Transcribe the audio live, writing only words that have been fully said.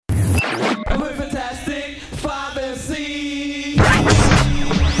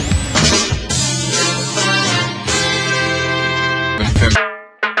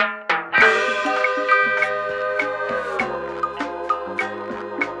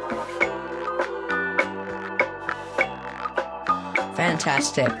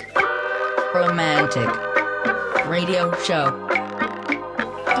fantastic, romantic radio show.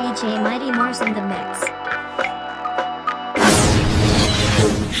 DJ Mighty Mars in the mix.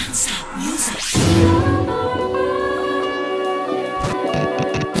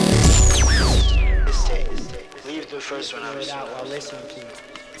 Leave the first one out. I'll listen to you.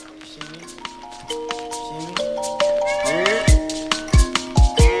 See me? Yeah.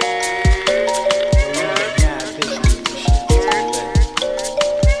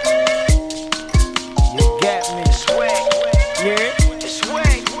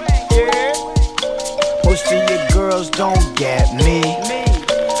 Don't get me,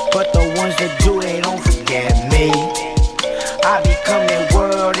 but the ones that do, they don't forget me. I become their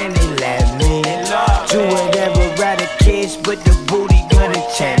world and they let me do whatever, rather kiss, but the booty gonna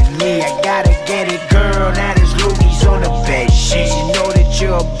tempt me. I gotta get it, girl, now there's loogies on the bed sheets. You know that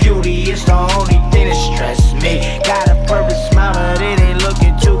you're a beauty, it's the only thing that stress me. Got a perfect smile, but it ain't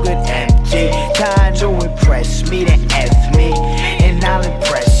looking too good empty. Time to impress me, then F me, and I'll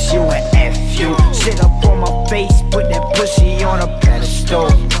impress you and F you. Sit up on my face, put that pussy on a pedestal.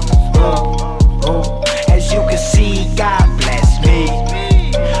 As you can see, God bless me.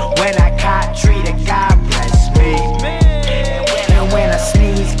 When I caught treated, God bless me. And when I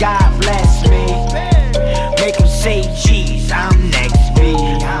sneeze, God bless me. Make him say, geez, I'm next B.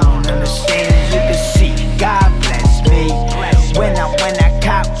 I don't understand, as you can see, God bless me. When I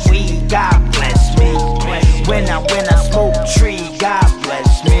caught weed, God bless me. When I smoke tree, God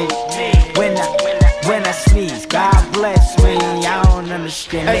bless me. When I sneeze, God bless me. I don't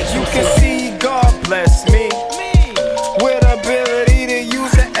understand. As you can see, God bless me with ability to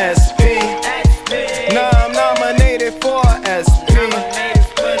use an SP. Now I'm nominated for an SP.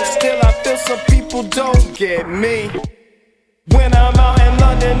 Still I feel some people don't get me. When I'm out in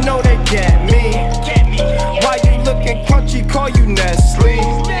London, no they get me. Why you looking crunchy, call you Nestle.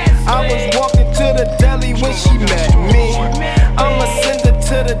 I was walking to the deli when she met me. I'ma send her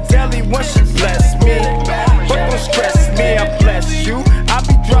to the deli when she bless me. But don't stress me, I bless you. I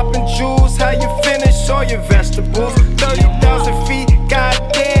be dropping jewels, how you finish all your vegetables. 30,000 feet,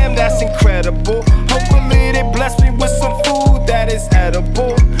 goddamn, that's incredible. Hopefully they bless me with some food that is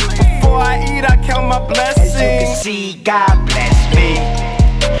edible. Before I eat, I count my blessings. As you can see, God bless me.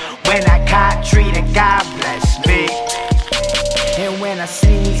 When I caught treated, God bless me. And when I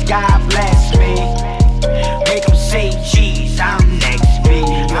sneeze, God bless me. Make him say, geez, I'm next B.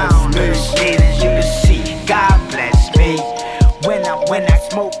 I don't understand, as you can see, God bless me. When I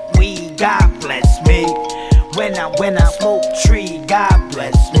smoke weed, God bless me. When I smoke tree, God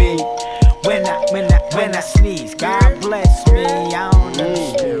bless me. When I sneeze, God bless me. I don't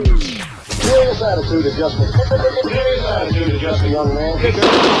understand. Serious attitude adjustment. Serious attitude adjustment, young man.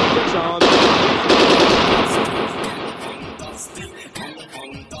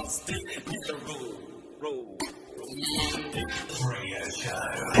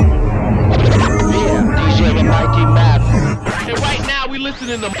 DJ Mighty Mad. And right now we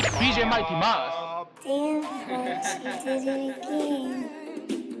listening to DJ Mighty Maz. Damn, folks, you did it again.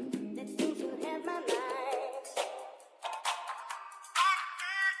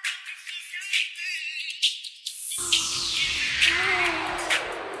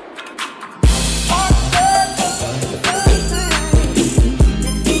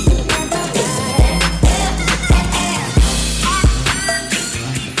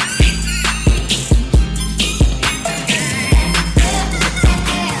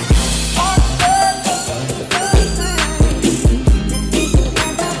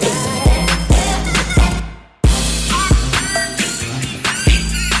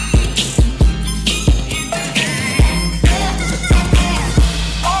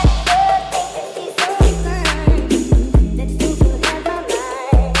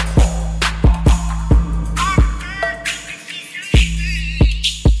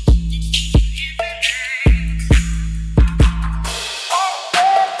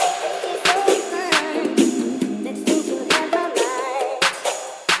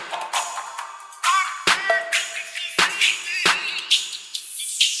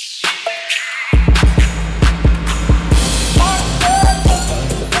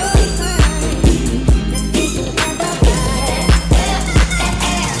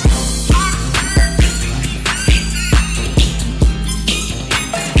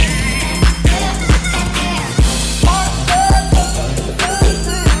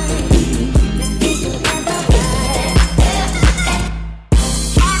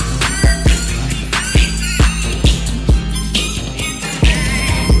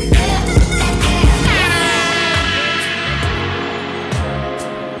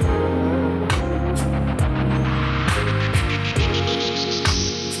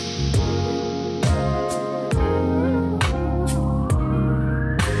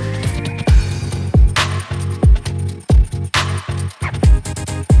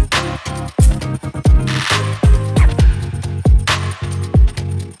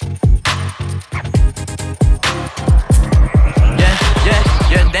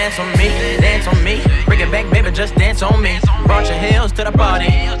 to the party.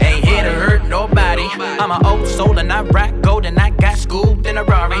 Ain't here to hurt nobody. I'm an old soul and I rock gold and I got scooped in a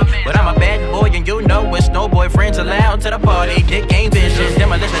Rari. But I'm a bad boy and you know it's no boyfriends allowed to the party. Dick ain't vicious,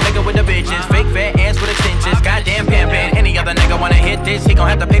 demolition nigga with the bitches. Fake fat ass with extensions, goddamn pimpin'. Any other nigga wanna hit this, he gon'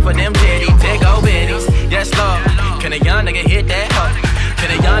 have to pay for them titties. Take old bitties, yes lord. Can a young nigga hit that hoe? Can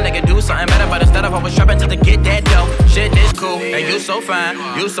a young nigga do something better? But instead of always trapping just to get that dough. Shit this cool, and you so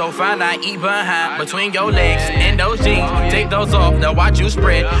fine, I eat behind between your legs and those jeans. Take those off, now watch you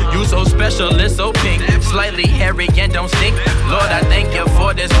spread. You so special, it's so pink, slightly hairy and don't stink. Lord, I thank you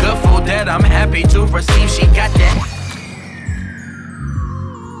for this good food that I'm happy to receive. She got that.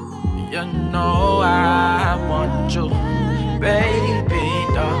 You know I want you, baby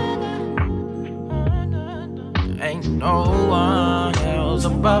doll. Ain't no one else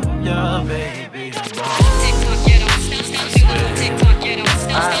above you, baby.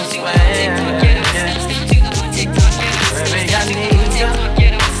 I swear, baby, I need you.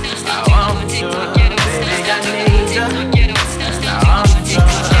 I want you, baby, I need you. I want you,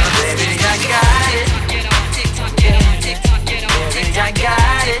 baby, I got it. Baby, I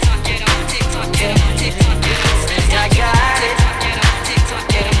got it. Baby, I got it. Baby, I got it.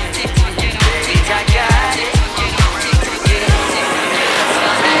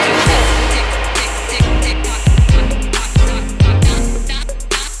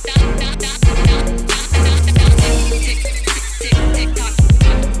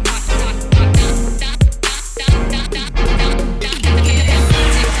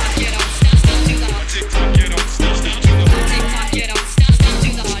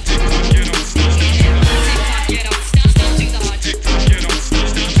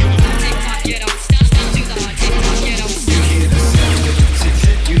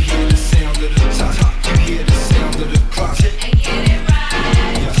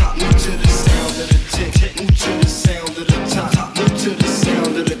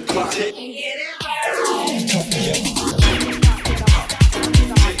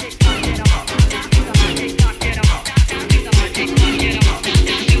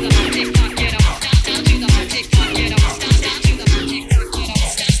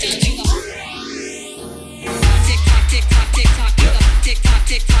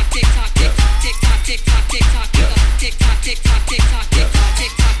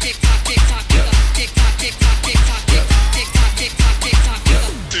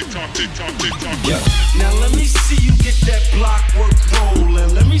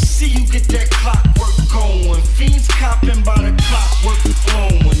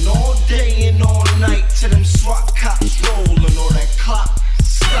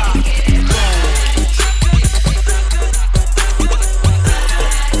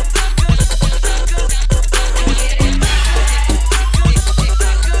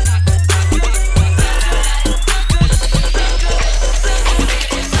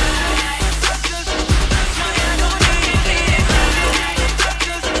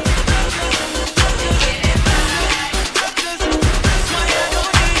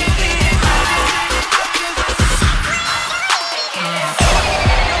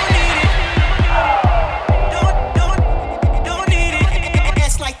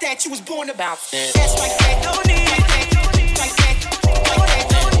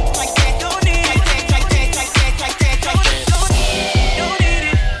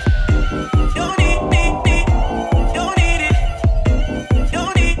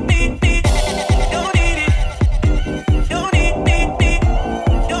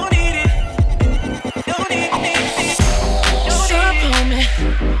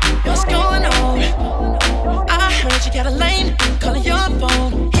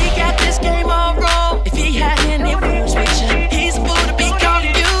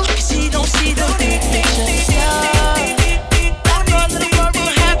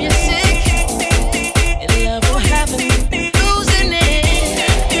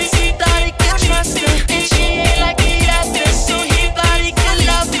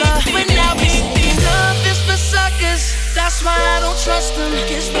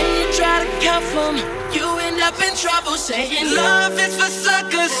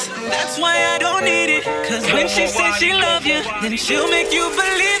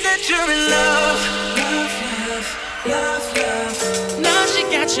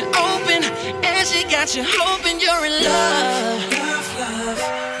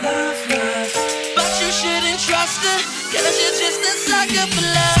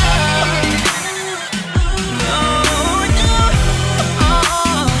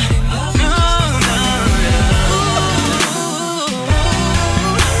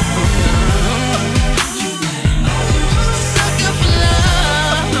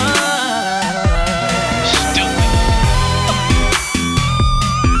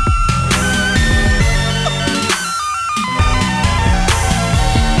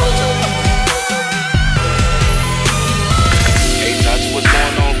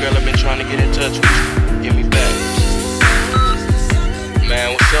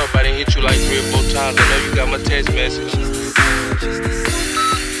 hit you like 3 or 4 times. I know you got my text message.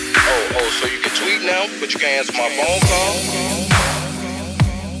 Oh, so you can tweet now, but you can't answer my phone call?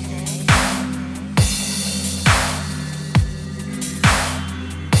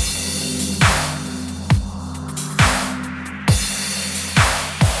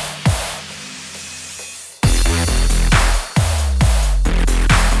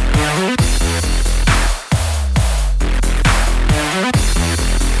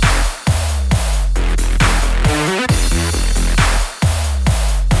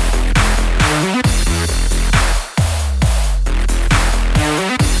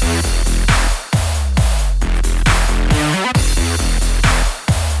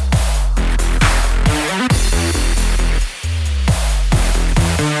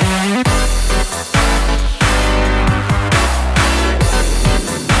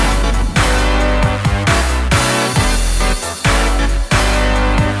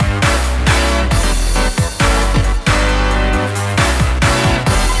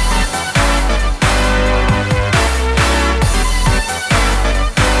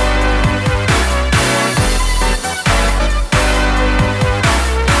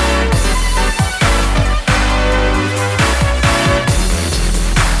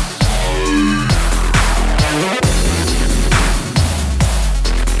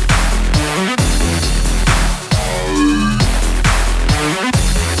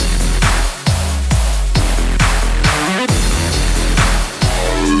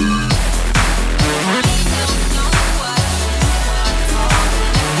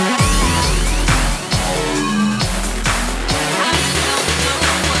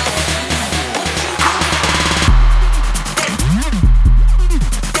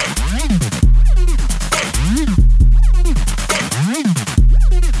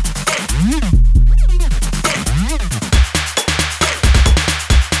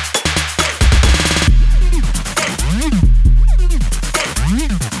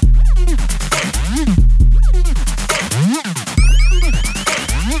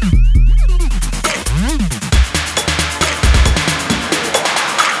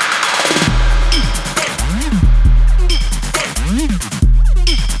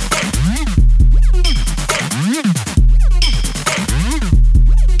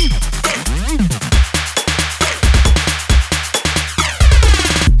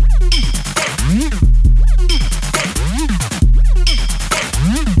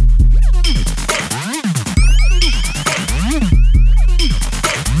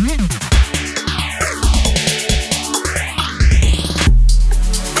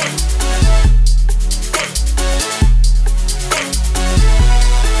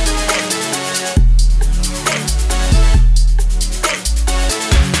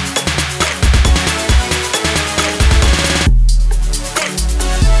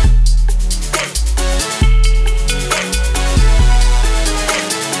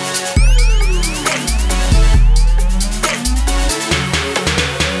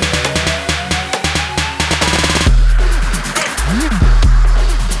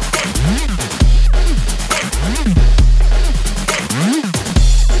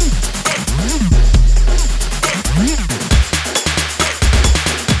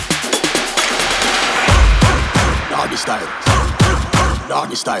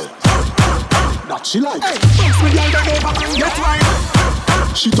 Doggy style. That she like. Bunx me girl bend over and get wine.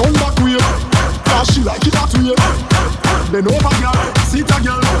 She turn back way, cause she like it that way. Bend over girl, sit a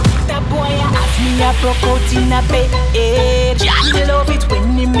girl. That boy ask me I broke out in a bed. I love it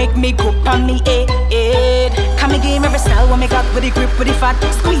when he make me go on me head. Come and give me every style when me got with the grip with the fat.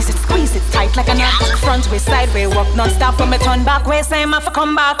 Squeeze it tight like a knot. Front way, side way, walk non-stop. When me turn back way, say I'm for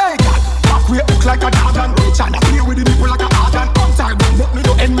come back. Hey, back way look like a dog and bitch and I play with the nipple like a organ. Sometimes make me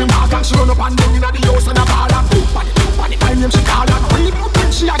do end me Morgan. She run up and down in the house and a ball and poop on the time name she call and read out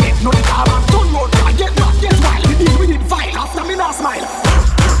when she a get no the car and turn round and get mad, get wild. We need fight after me not smile.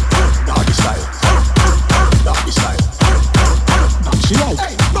 Doggy style, doggy style. That she like.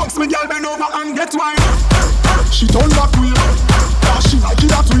 Hey, Bunx me girl bend over and get wine. She turn back way, cause she like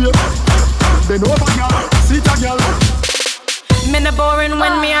it that way. Bend over girl, sit a girl. Me no boring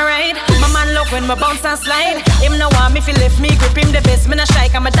when me a ride. My man love when me bounce and slide. Him no want me fi lift me, grip him the best. Me no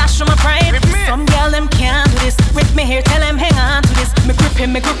strike, I'm a dash from my pride. Some girl them can't do this. With me here, tell them hang on to this. Me grip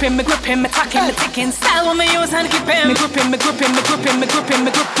him, me grip him, me grip him, me tack him, me ticking. Style when me use and keep him. Me grip him, me grip him, me grip him, me grip him,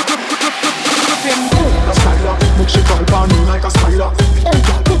 me grip him. A styler, make she call on me like a spider. Hey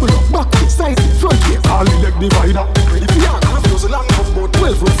girl, bubble up, back way, side way, front way, all the leg divider. If you are gonna fuse a long enough about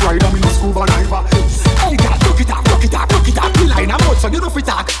 12 foot rider, me no scuba diver. Hey girl, rock it up, rock it up, rock it up. The line I'm out, so you know fi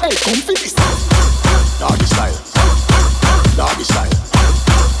talk. Hey, come fi this. Doggy style, doggy style.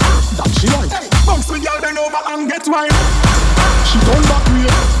 wine. She turn back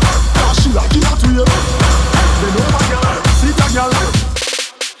way, cause she like it that way. Then over girl, see the girl.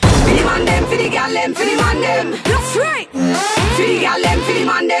 For the man them, for the gal them, for the man them. That's right. For the gal them, for the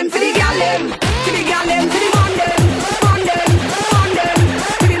man them, for the gal them, for the gal them, for the man them, man them, man them.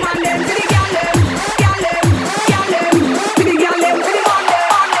 For the man them, for the gal them, gal them, gal them. For the gal them, for the man them,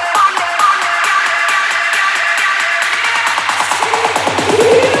 man them, man them.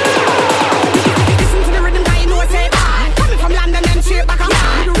 Listen to the rhythm, guy, you know it's it. Coming from London, them straight back on.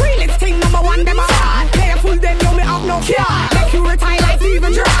 The realest thing, number one, them are. Play a full, them know me have no care. Make you retire like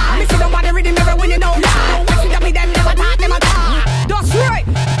Steven Gerrard. Me see nobody rhythm ever win it, no. Don't watch it, me them never talk, them a talk. That's right.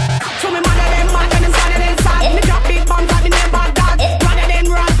 So me mother them mad when them sad and them sad. Me drop big bombs at me name bad dog. Rather than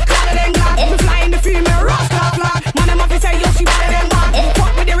rock, cladder than glad. Me fly in the field, me rock, clap, flag. Man, them up, say, yo, she better than bad.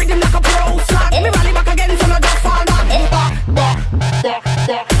 Fuck with the rhythm like a pro slag. Me rally back again, so no just fall back.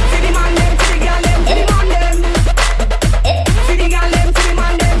 See the man them, see the girl them, see the man them. See the girl them, see the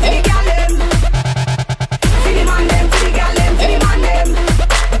man them, see the girl them. See the man them, see the girl them, see the man them.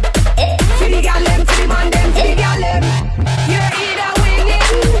 See the girl them, see the man them, see the girl them. You're either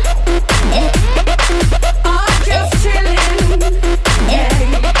winning or just chilling. Yeah,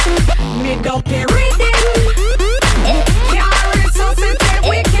 me Duppy reading. Can't resuscitate,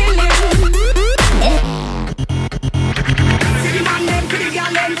 we killing. See the man them, see the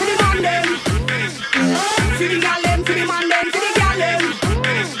girl them, see the man them. See the girl them, see the man them, see the girl them.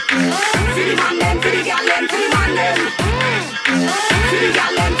 See the man them, see the girl them, see the man them. See the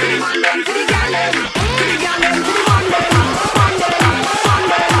girl them, see the man them, see the girl them. See the girl them, see the man them, man them, man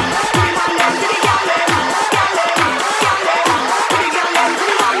them. See the man them, see the girl them, girl them, girl them. See the girl them, see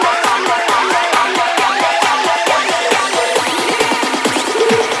the man them, man them, man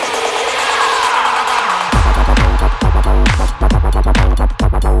them, man them, girl them, girl them, girl them, girl them.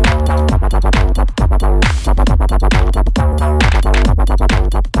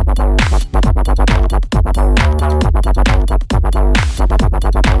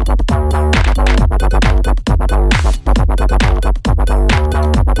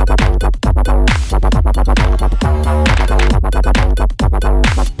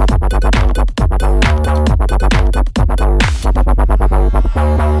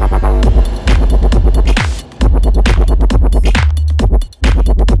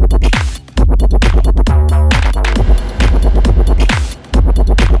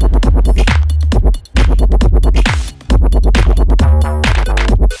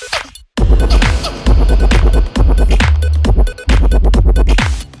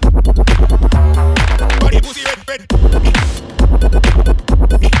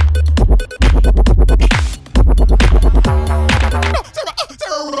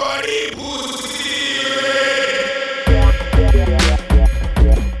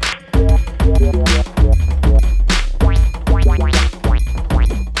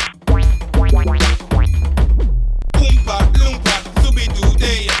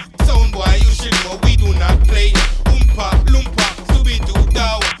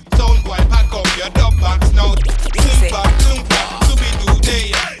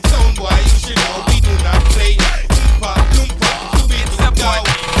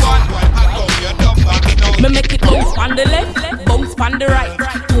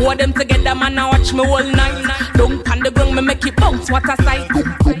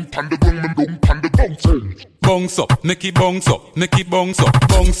 Bunx up, make it bunx up, make it bunx up,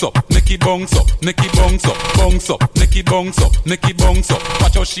 bunx up, make it bunx up, make it bunx up, bunx up, make it bunx up, make it bunx up.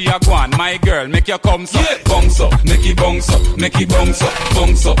 Watch how she a go on, my girl, make your comes up. Bunx up, make it bunx up, make it bunx up,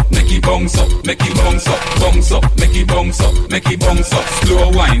 bunx up, make it bunx up, make it bunx up, bunx up, make it bunx up, make it bunx up. Slow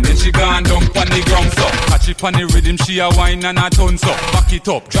wine, then she gone down pon the ground up. Catch it pon the rhythm, she a wine and a tons up. Back it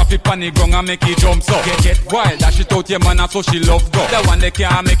up, drop it pon the ground and make it jumps up. Get wild, dash it out your man and so she love go. The one that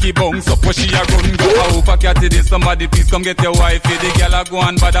can't make it bunx up, where she a run go. I hope I catch it. Somebody please come get your wifey. The girl a go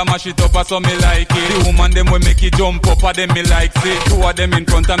on bad and mash it up so me like it. The woman them will make it jump up and them me like see. Two of them in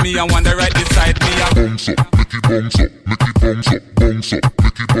front of me and one the right beside me. Bunx up, make it bunx up, make it bunx up, bunx up,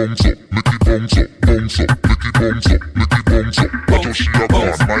 make it bunx up, make it bunx up, bunx up, make it bunx up, make it bunx up. Watch how she a go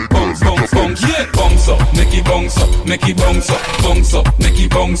on, my girl, make your bunx up. Bunx up, make it bunx up, make it bunx up, bunx up, make it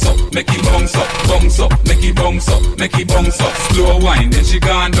bunx up, make it bunx up, bunx up, make it bunx up, make it bunx up. Slow wine, then she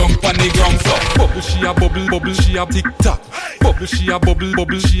gone down pon the ground up. Bubble she a bubble, bubble she a tick tock. Bubble she a bubble,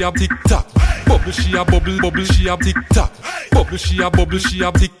 bubble she a tick tock. Bubble she a bubble, bubble she a tick tock. Bubble she a bubble, she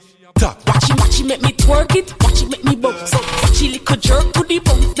a tick tock. Watch it make me twerk it. Watch it make me bounce. Watch it lick a jerk to the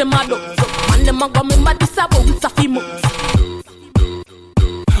bounce. Them a dance. Man them a go remember this a bounce a fi months.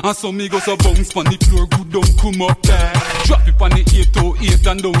 And some me go so bounce pon the floor, good don't come up there. Drop it pon the 808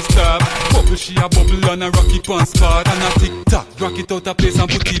 and don't stop. Bubble she a bubble and a rock it on spot. And a tick-tock, rock it out a place and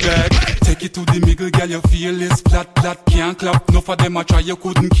put it back. Take it to the middle, girl, you feel this. Flat, can't clap. Enough of them a try, you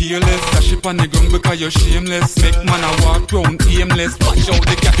couldn't care less. Dash it on the ground because you're shameless. Make man a walk round aimless. Watch out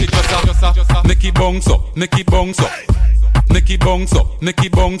the cat, it just a make it bounce up, make it bounce up. Make it bounce up, make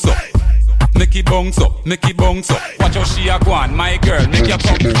it bounce up. Make it bounce up, make it bounce up. Watch how she a go on, my girl, make your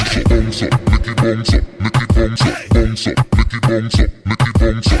bounce up. Bounce up, make it bounce up, make it bounce up, bounce up, make it bounce up, make it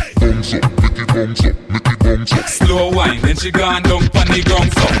bounce up, bounce up, make it bounce up, make it bounce up. Slow wine, then she gone down pon the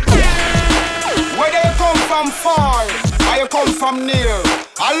ground so. Where you come from far, or you come from near,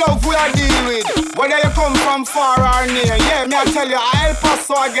 I love who I deal with. Whether you come from far or near, yeah, me I tell you, I'll pass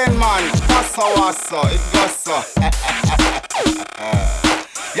so again, man. Pass so, Wasso, it goes so.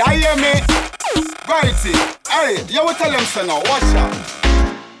 You hear me? Righty. Hey, you will tell them so now, watch out.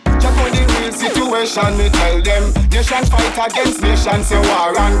 Check out the real situation, me tell them. Nation fight against nation, say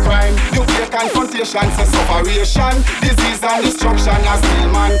war and crime. Nuclear confrontation, say separation. Disease and destruction, as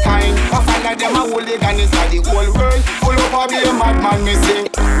still mankind. I find that them a hooligan is like the whole world. Full up of be a madman, me sing.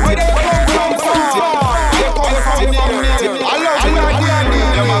 Where they come from? They come from near. I love you like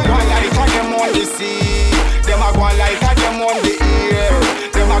the them a go like a them on the sea. Them a go like a them on the air.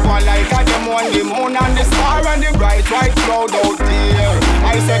 Them a go like a them on the moon and the star and the bright white cloud out there.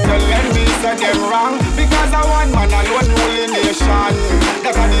 I said tell them me say them wrong because I want man alone ruling nation.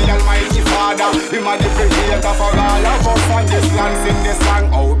 That a the Almighty Father, him a the creator for all of us on this land. Sing this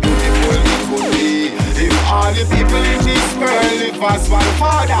song, how beautiful it would be if all the people in this world live as one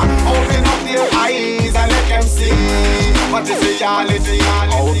Father. Open up their eyes and let them see what is reality.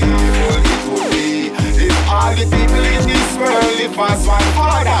 How beautiful it would be if all the people in this world live as one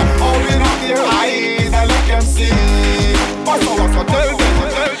Father. Open up their eyes and let them see. Wasso, tell them.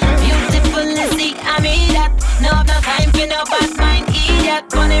 Beautiful is the that. No have no time for no bad mind idiot.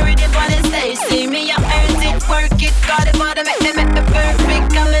 Money ready for the stage. See me, I earned it, work it. Got it for to make me perfect.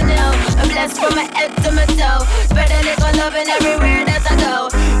 Coming now, I'm blessed from my head to my toe. Spread a little loving everywhere that I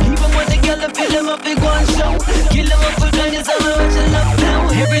go. Even when the girl feel them up, they go and show. Kill them up with guns, I'm watching love now.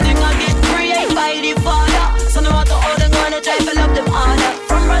 Everything I get created by the Father. So no matter how they gonna try to love them harder.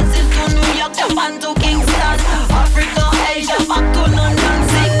 From Brazil to New York, Japan to Kingston, Africa, Asia, back to London.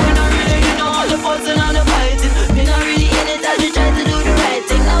 Sick, we not really, you know, all the fussing and the fighting. We not really in it as we try to do the right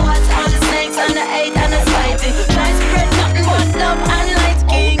thing. Now watch all the snakes and the hate and the fighting. Try to spread nothing but love and light,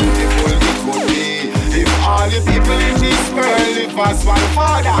 King. How beautiful it would be if all the people in this world live as one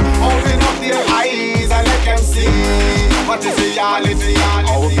Father. Open up their eyes and let them see what is reality.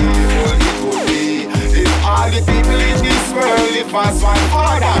 How beautiful it would be if all the people in this world live as one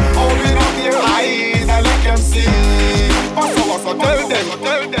Father. Open up their eyes and let them see. Wasso,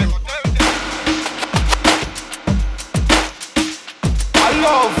 tell them. I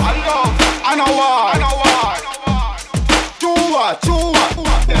love, and I want. Chua.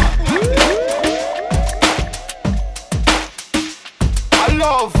 I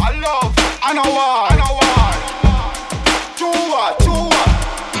love, and I want. Chua.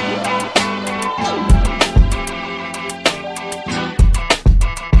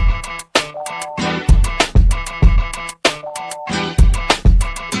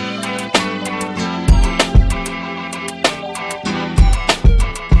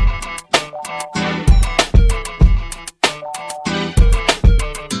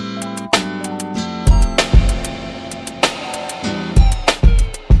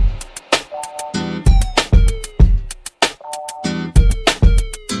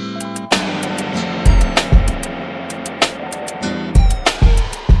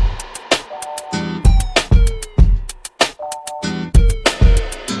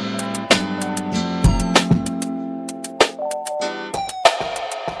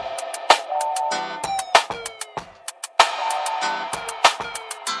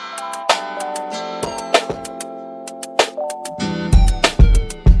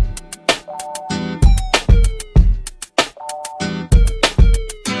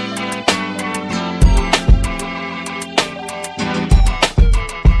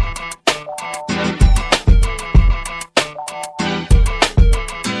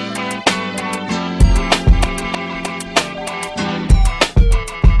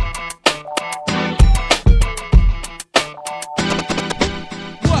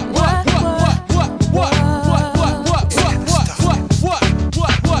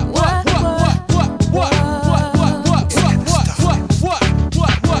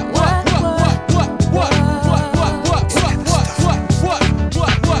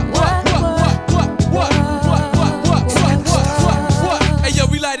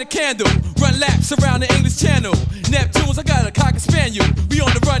 channel. Neptunes, I got a cocker spaniel. We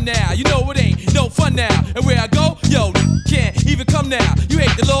on the run now, you know it ain't no fun now. And where I go, yo, can't even come now. You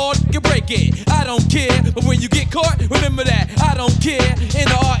hate the Lord, you break it. I don't care, but when you get caught, remember that I don't care. In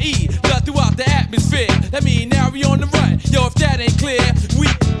the RE, blood throughout the atmosphere. That mean now we on the run. Yo, if that ain't clear, we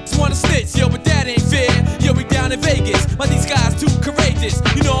just wanna snitch. Yo, but that ain't fair. Yo, we down in Vegas, but these guys too courageous.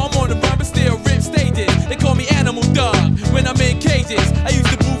 You know I'm on the run, but still rip stages. They call me Animal Dog when I'm in cages. I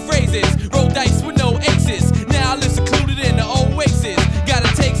used to boo phrases, roll dice with no aces. Now I live secluded in the oasis.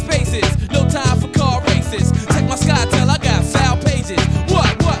 Gotta take spaces, no time for car races. Check my sky till I got foul pages.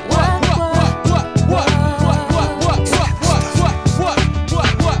 What?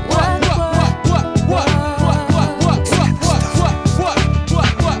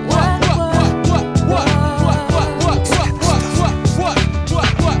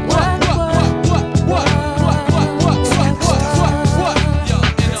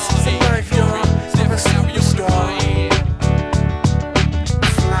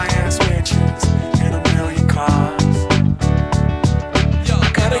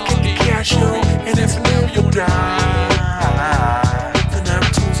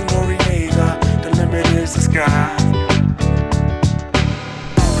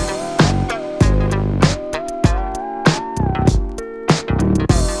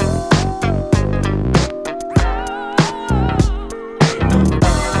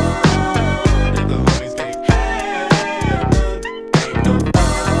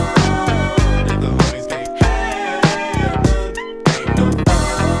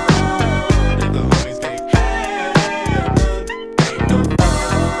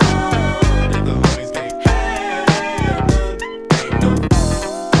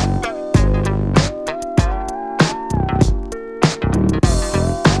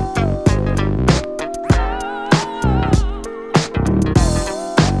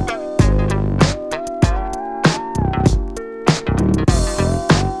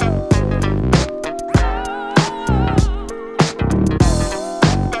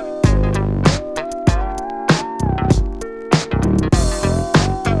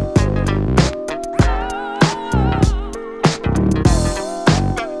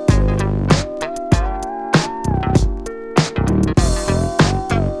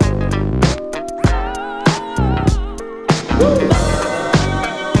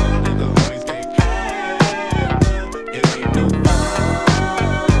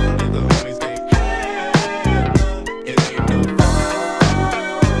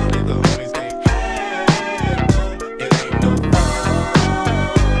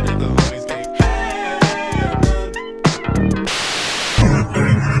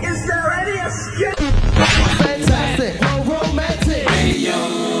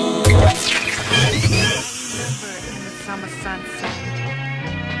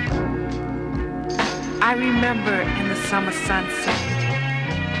 I remember in the summer sunset.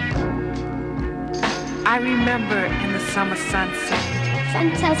 I remember in the summer sunset.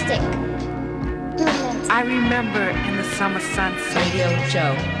 Fantastic. Brilliant. I remember in the summer sunset. Radio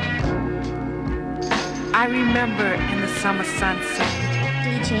show. I remember in the summer sunset.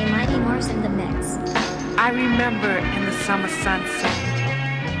 DJ Mighty Mars in the mix. I remember in the summer sunset.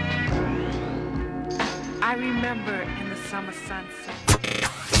 I remember in the summer sunset.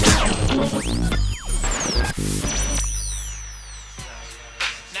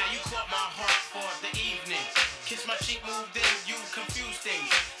 Now you caught my heart for the evening. Kiss my cheek, moved in, you confuse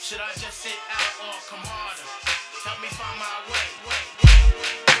things. Should I just sit out or come harder? Help me find my way.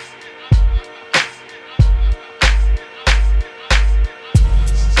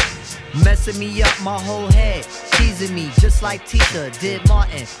 Messing me up my whole head, teasing me just like Tita did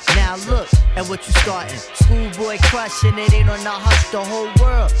Martin. Now look at what you starting. Schoolboy crushing it ain't on the hush, the whole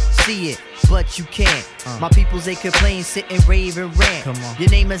world see it, but you can't. My peoples they complain, sit and rave and rant. Your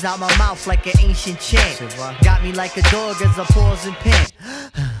name is out my mouth like an ancient chant. Got me like a dog as I pause and pant.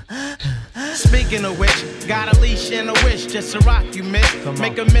 Speaking of which, got a leash and a wish just to rock you, miss.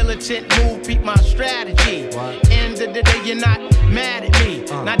 Make a militant move, beat my strategy. End of the day, you're not mad at me.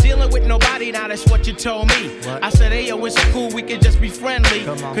 Not dealing with nobody, now that's what you told me. I said, hey, yo, it's cool, we can just be friendly.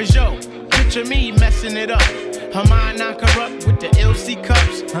 Cause yo, picture me messing it up. Her mind not corrupt with the LC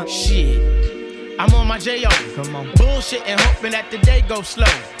cups. Shit, I'm on my J.O. Bullshit and hoping that the day goes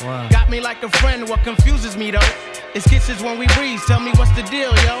slow. Got me like a friend, what confuses me though is kisses when we breathe. Tell me what's the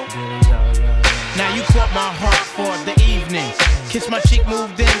deal, yo. Now you caught my heart for the evening. Kiss my cheek,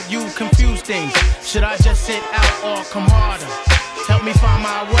 moved in, you confuse things. Should I just sit out or come harder? Help me find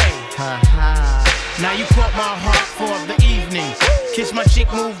my way. Now you caught my heart for the evening. Kiss my chick,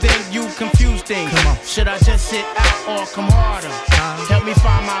 move, then you confuse things. Should I just sit out or come harder? Help me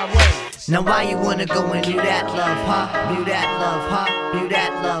find my way. Now why you wanna go and do that, love, huh? Do that, love, huh? Do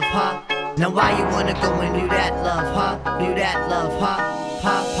that, love, huh? Now why you wanna go and do that, love, huh? Do that, love, huh?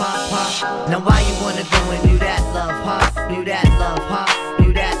 Pop, pop, pop. Now why you wanna go and do that, love, huh? Do that, love, huh?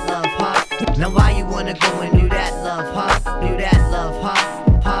 Do that, love, huh? Now why you wanna go and do that, love, huh? Do that, love,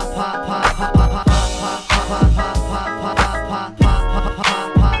 huh? Pop, pop, pop, pop, pop, pop, pop, pop, pop, pop, pop, pop, pop.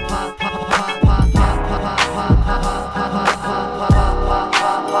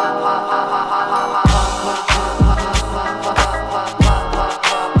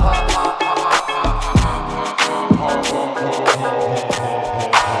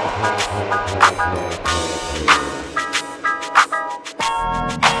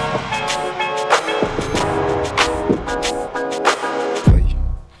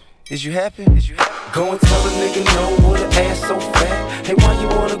 Is you happy? Go and tell a nigga no with an ass so fat. Hey, why you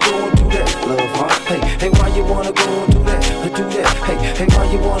wanna go and do that, love, huh? Hey, why you wanna go and do that, do that? Hey, why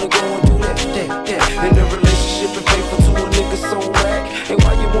you wanna go and do that, that? In a relationship and faithful to a nigga so whack. Hey,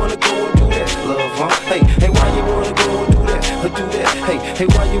 why you wanna go and do that, love, huh? Hey, why you wanna go and do that, do that? Hey,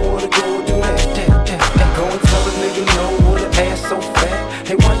 why you wanna go and do that, that? Go and tell a nigga no with an ass so fat.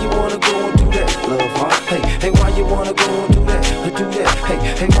 Hey, why you wanna go and do that, love, huh? Hey, why you wanna go and do that, do that?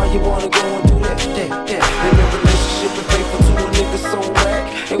 Hey, why you wanna go and do that, that? In a relationship and faithful to a nigga so whack.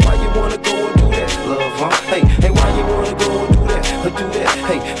 Hey, why you wanna go and do that, love, huh? Hey, why you wanna go and do that, do that?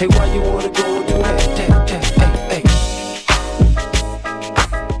 Hey, why you wanna go and do that, that? Hey.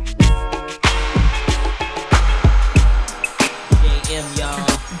 JM, y'all.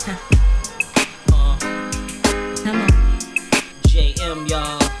 Come on. JM,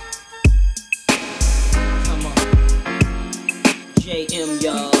 y'all. Come on. JM,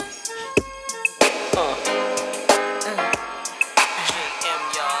 y'all. JM,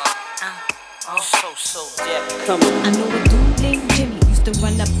 y'all. So deaf. Come on. I know a dude named Jimmy used to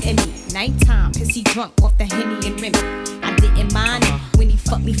run up in me. Nighttime, pissy drunk off the Henny and Remy. I didn't mind it when he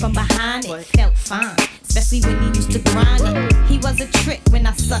fucked me from behind it. Felt fine, especially when he used to grind it. He was a trick when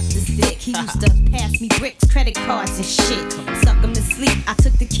I sucked his dick. He used to pass me bricks, credit cards and shit. Suck him to sleep. I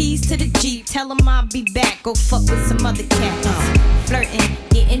took the keys to the Jeep. Tell him I'll be back. Go fuck with some other cats. Flirting,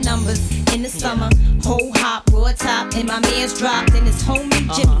 getting numbers in the summer. Whole hop, raw top, and my man's dropped. And his homie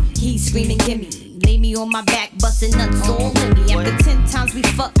Jimmy, he's screaming, gimme. Lay me on my back, busting nuts all in me. After 10 times we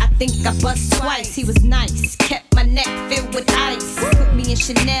fucked, I think I bust twice. He was nice, kept my neck filled with ice. Put me in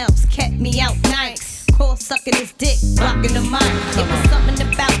Chanel's, kept me out nice. Call sucking his dick, blocking the mic. It was something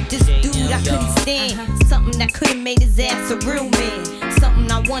about this dude I couldn't stand. Something that could've made his ass a real man.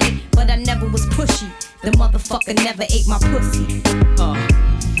 Something I wanted, but I never was pushy. The motherfucker never ate my pussy.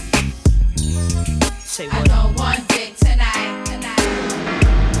 Say what? I don't want dick tonight.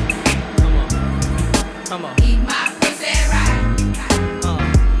 Come on. Eat my pussy right.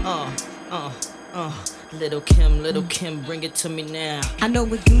 Little Kim, bring it to me now. I know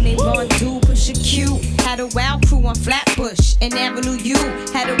a dude named Ron Dude, Pusha Q. Had a wild crew on Flatbush and Avenue U.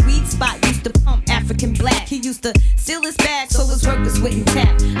 Had a weed spot, used to pump African black. He used to steal his bag so his workers wouldn't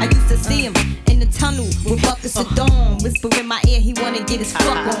tap. I used to see him in the tunnel with buckets of dawn. Whisper in my ear, he wanna get his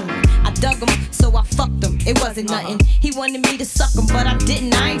fuck on. I dug him, so I fucked him. It wasn't nothing. He wanted me to suck him, but I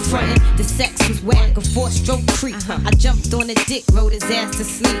didn't. I ain't frontin'. The sex was whack, a 4-stroke creep. I jumped on the dick, rode his ass to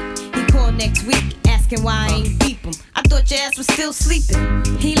sleep. He called next week, asking why I ain't beep him. I thought your ass was still sleeping.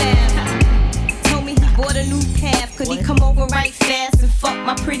 He laughed, told me he bought a new path. Could he come over right fast and fuck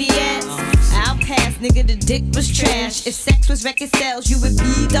my pretty ass? I'll pass, nigga, the dick was trash. If sex was record sales, you would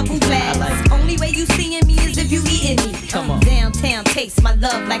be double glass. Only way you seeing me is if you eating me. Downtown taste my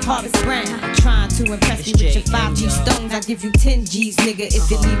love like Harvest Brown. Trying to impress me with your 5G stones. I give you 10 G's, nigga, if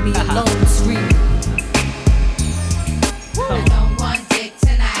you leave me alone. Scream. I don't want dick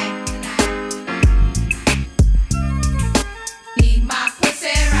tonight. Eat my pussy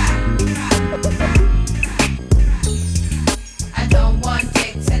right. I don't want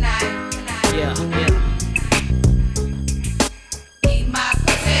dick tonight. Yeah. Eat my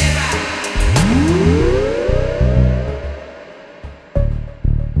pussy right.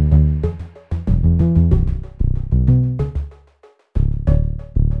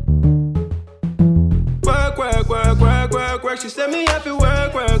 Work. She said me happy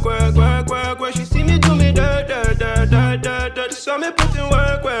work. She see me do me dirt. So me put in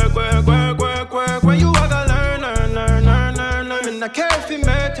work. When you walk, I learn. And I care if you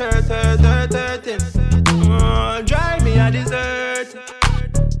matter. Drive me, I desert.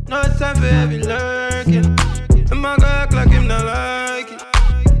 No time for heavy lurking. And my girl act like him not like it.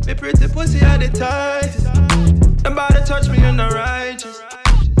 Me pretty pussy at the tightest. Them body touch me in the righteous.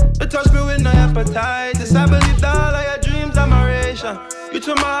 They touch me with no hepatitis. I believe that all of your dreams are my ration. You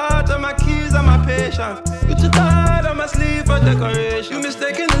took my heart and my keys and my patience. You took the heart on my sleeve for decoration. You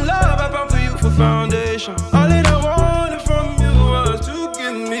mistaken the love I found for you for foundation. All that I wanted from you was to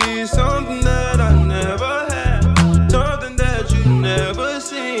give me something that I never had, something that you never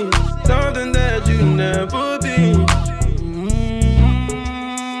seen, something that you never been.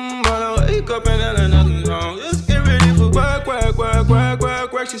 But I wake up and there ain't nothing wrong. Just get ready for work, work, work, work,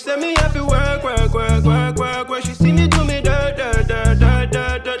 work, work. She said me happy work, work, work, work, work, work. She see me do me dirt, dirt, dirt, dirt,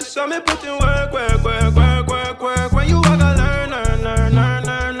 dirt, dirt. So me put in work, work, work, work, work, work. When you walk, I learn, learn, learn, learn,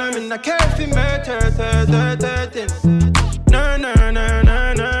 learn, learn. Me not care if you matter, learn, learn, learn,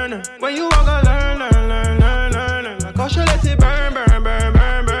 learn, learn. When you walk, I learn, learn, learn, learn, learn, learn. Like Usher, let it burn, burn, burn,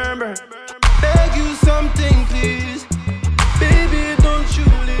 burn, burn, burn. Beg you something, please, baby, don't you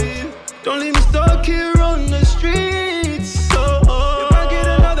leave. Don't leave me stuck here on the streets. So if I get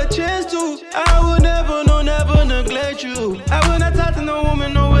another chance to, I will never, no, never neglect you. I will not talk to no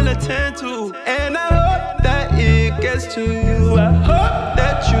woman, no will attend to. And I hope that it gets to you. I hope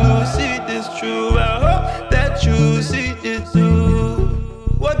that you see this true. I hope that you see this too.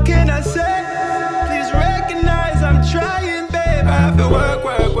 What can I say? Please recognize I'm trying, babe. I have to work,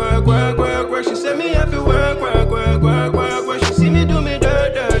 work, work, work, work, work. She said me have to work, work, work, work, work, work. She see me do me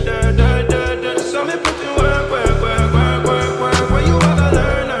dirt, dirt, dirt, dirt, dirt, dirt. So me put in work, work, work, work, work, work. When you walk, I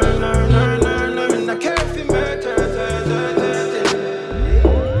learn, learn, learn, learn, learn, learn. And I care if you matter,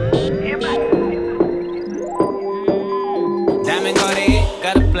 Diamond got it,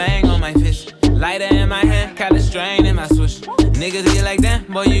 got a flang on my fist. Lighter in my hand, got a strain in my switch. Niggas get like that,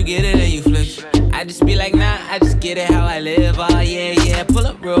 boy, you get it and you flish. I just be like, nah, I just get it how I live. Oh, yeah, yeah, pull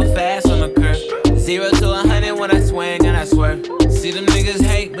up real fast on the curve. 0 to 100 when I swing and I swerve. See them niggas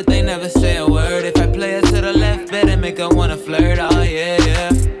hate, but they never say a word. If I play it to the left, better make her wanna flirt. Oh, yeah,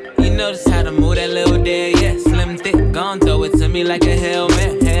 yeah. You know just how to move that little day, yeah. Slim, thick, gon' throw it to me like a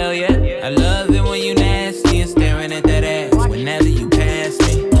helmet, hell yeah. I love it when you nasty and staring at that ass whenever you pass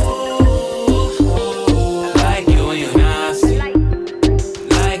me. Like you when you nasty.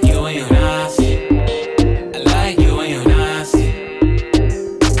 Like you when you nasty. I like you when you nasty.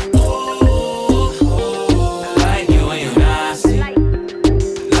 Like you when you nasty.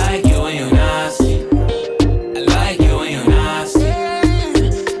 Like you when you nasty. I like you when you nasty.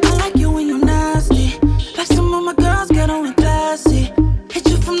 I like you when you nasty. Like some of my girls get on and classy. Hit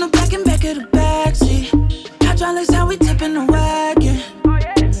you from the back and back of the backseat. Hydraulics how we tipping the wagon.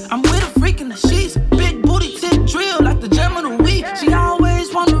 I'm with a freak in the sheets. Big booty tip drill like the gem of the week. She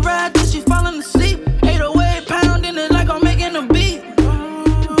always wanna ride till she falling asleep. 808 pounding it like I'm making a beat.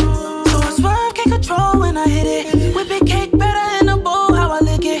 So I swerve, can't control when I hit it. Whip it cake better in the bowl, how I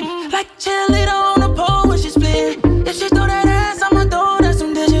lick it. Like a cheerleader on the pole when she split. If she throw that ass, I'ma throw that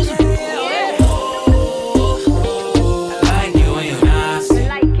some dishes. Like you when you nasty.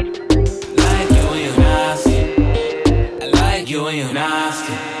 Like you when you nasty. I like you when you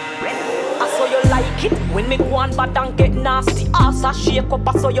nasty. I saw you like it when me go on bad and get nasty. Ass a shake up,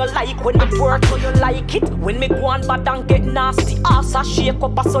 I saw you like when me twerk. So you like it when me go on bad and get nasty. Ass a shake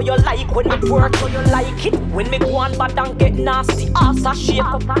up, I saw you like when me twerk. So you like it when me go on bad and get nasty. Ass a shake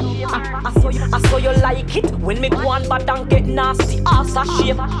up, I saw you like it when me go on bad and get nasty. Ass a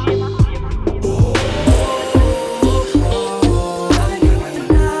shake.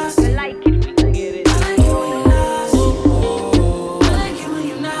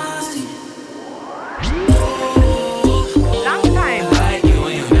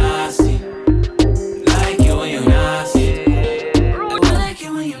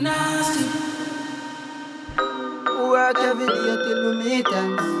 Work every day till we meet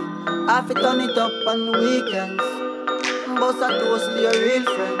ends. I fi turn it up on the weekends. Bust a toast to your real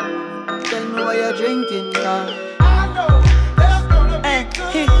friend. Tell me what you're drinking, yeah. Hey,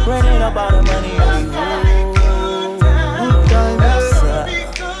 he running up all the money on you.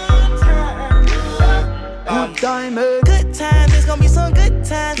 Good time, good times, it's gonna be some good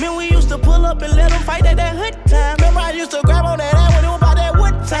times. Man, we used to pull up and let them fight at that hood time. Remember I used to grab on that ass when it was about that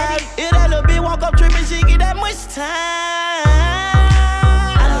wood time. If that little bitch walk up tripping, she get that much time.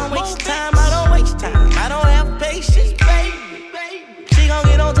 I don't waste time, I don't waste time. I don't have patience, baby. She gon'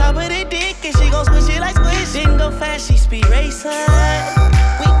 get on top of the dick and she gon' squish it like squish. Didn't go fast, she speed racing.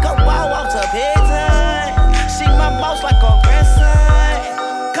 We go wild walks up head time. She my boss like a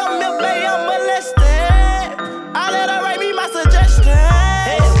grandson. Come here, play, I'm molested. I let her write me my suggestions.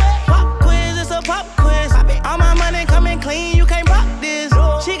 Hey, pop quiz, it's a pop quiz. All my money coming clean, you can't rock this.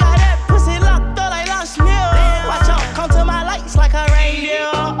 She got that pussy locked up like Lost Mill. Watch out, come to my lights like a reindeer.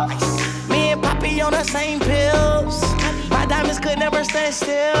 Me and Poppy on the same pill.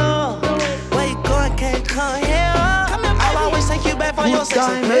 stand still. Where you going, can't come here. I'll always take you back for your sex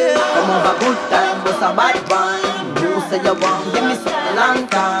appeal. Come over, good time, what's a bad one? You say you want, give me something long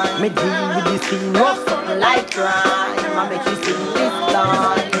time. Me deal with this scene, rough something like crime. I make you sing this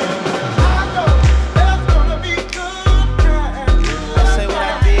line.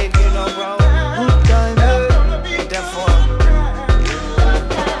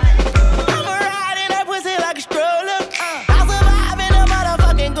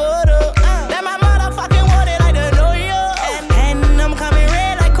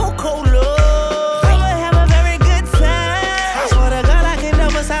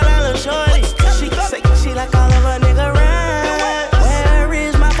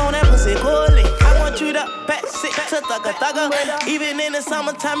 Even in the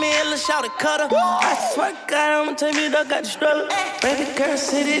summertime, me and Lil' Shawty cutter. I swear to God, I'ma take me dog got the struggle. Baby girl,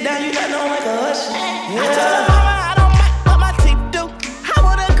 sit it down, you not know like a Usher. I told her mama I don't mind what my teeth do. I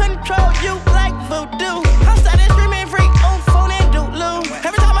wanna control you like voodoo. I'm started streaming free on phone and doodloo.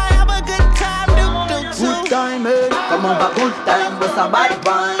 Every time I have a good time, do too. Good time, eh? Come over, good time, what's a bad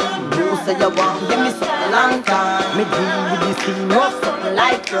one? You say you want, give me something long time. Me deal with this scene, rough something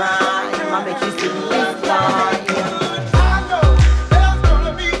like crime. I make you sing this line.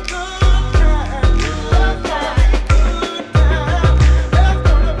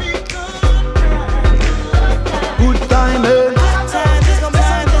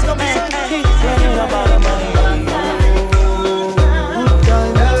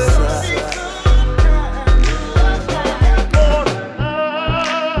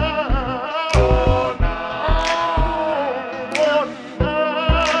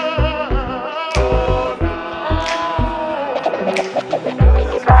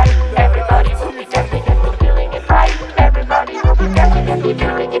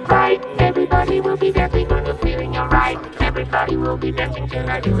 Everybody will be dancing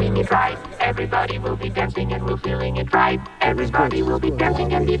tonight, doing it right. Everybody will be dancing and we're feeling it right. Everybody will be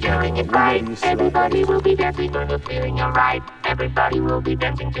dancing and be doing it right. Everybody will be dancing and we're feeling alright. Everybody will be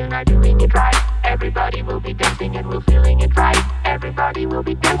dancing tonight, doing it right. Everybody will be dancing and we're feeling it right. Everybody will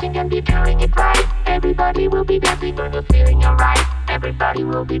be dancing and be doing it right. Everybody will be dancing and we're feeling alright. Everybody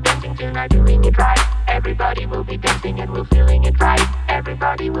will be dancing tonight, doing it right. Everybody will be dancing and we're feeling it right.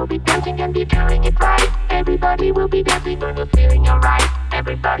 Everybody will be dancing and be doing it right. Everybody will be dancing and we're feeling alright.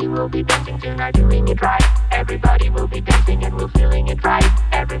 Everybody will be dancing tonight, doing it right. Everybody will be dancing and we're feeling it right.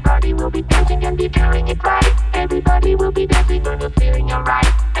 Everybody will be dancing and be doing it right. Everybody will be dancing and we're feeling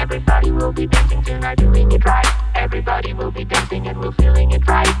alright. Everybody will be dancing tonight, doing it right. Everybody will be dancing and we're feeling it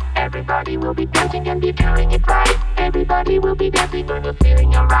right. Everybody will be dancing and be doing it right. Everybody will be dancing and we're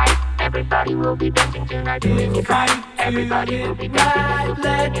feeling alright. Everybody will be dancing tonight, doing it right. Everybody will be dancing and we're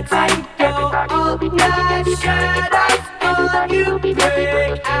feeling it right. Everybody will be dancing and be doing it right. Everybody will be dancing and we're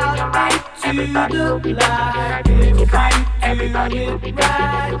feeling alright. Everybody will be dancing tonight, doing it right. Everybody will be dancing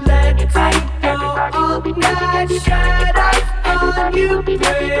and we're feeling it right. Everybody will be dancing and be doing it right. Everybody will be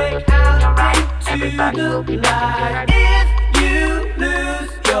dancing and we're feeling alright. Everybody will be dancing tonight. If you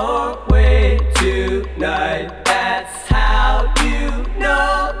lose your way tonight, that's how you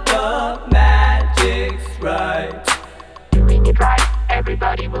know the magic's right. Doing it right.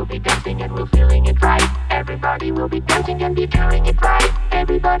 Everybody will be dancing and we're feeling it right. Everybody will be dancing and be doing it right.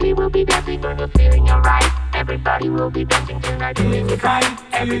 Everybody will be dancing and we're feeling alright. Everybody will be dancing tonight, doing it right.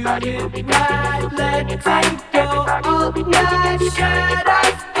 Everybody will be dancing and we're feeling it right. Everybody will be dancing and be doing it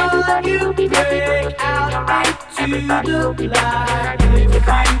right. Everybody will be dancing and we're feeling alright. Everybody will be dancing tonight, doing it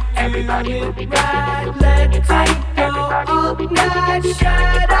right. Everybody will be dancing and we're feeling it right. Everybody will be dancing and be doing it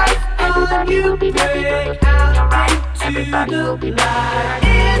right. Everybody will be dancing and we're feeling alright. Everybody will be dancing tonight,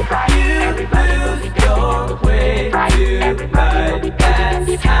 If you lose your way tonight,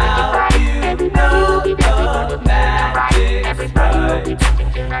 that's how you know the magic's right.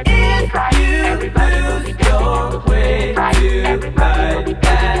 If you lose your way tonight,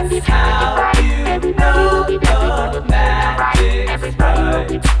 that's how you know the magic's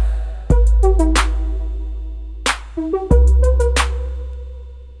right.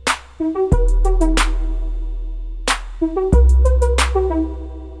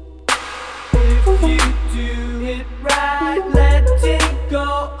 If you do it right, let it go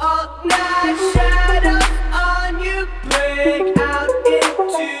all night. Shadows on you, break out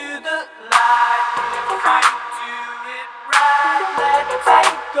into the light. If you do it right, let it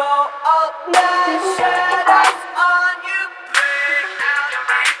go all night. Shadows on you, break out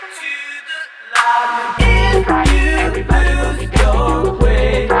into the light. If you lose your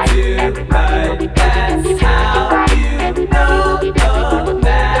way tonight, that's how you know the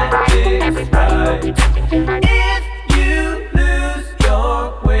magic's right.